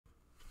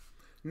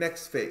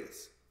Next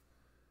phase.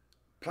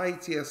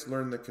 pyATS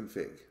learn the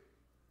config.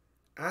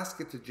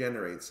 Ask it to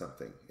generate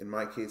something, in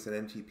my case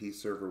an NTP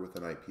server with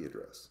an IP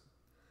address,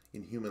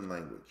 in human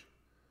language.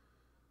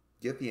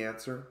 Get the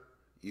answer,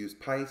 use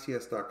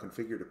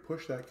pyats.configure to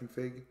push that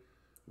config,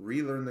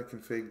 relearn the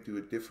config, do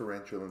a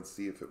differential and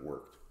see if it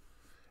worked.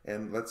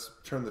 And let's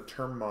turn the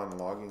termmon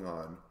logging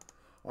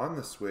on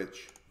the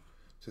switch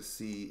to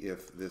see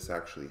if this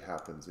actually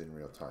happens in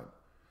real time.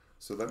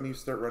 So let me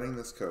start running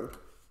this code,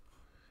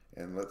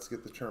 and let's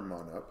get the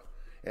termmon up.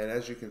 And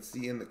as you can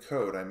see in the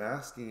code, I'm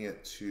asking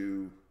it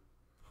to,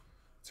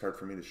 it's hard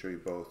for me to show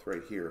you both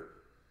right here,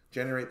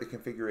 generate the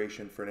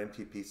configuration for an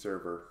NTP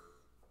server.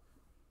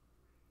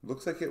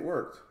 Looks like it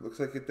worked. Looks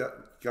like it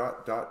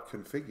got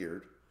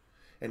 .configured.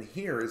 And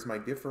here is my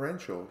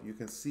differential. You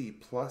can see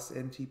plus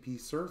NTP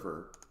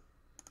server.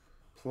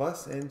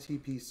 Plus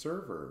NTP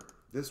server.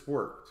 This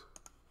worked.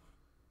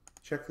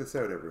 Check this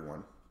out,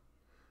 everyone.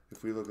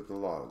 If we look at the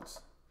logs.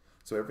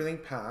 So everything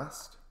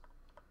passed.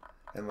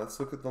 And let's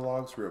look at the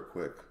logs real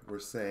quick. We're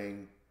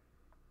saying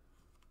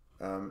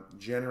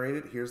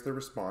generated. Here's the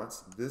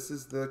response. This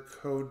is the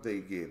code they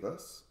gave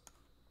us.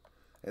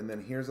 And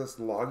then here's us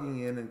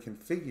logging in and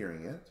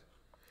configuring it.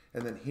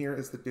 And then here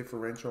is the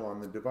differential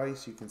on the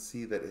device. You can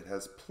see that it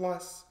has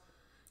plus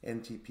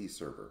NTP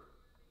server.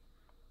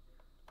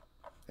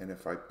 And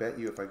if I bet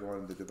you, if I go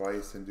on the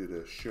device and do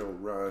the show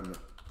run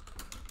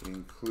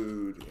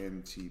include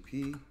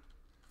NTP,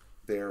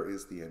 there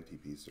is the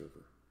NTP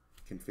server,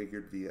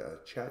 configured via a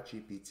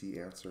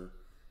ChatGPT answer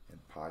and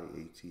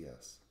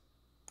pyATS.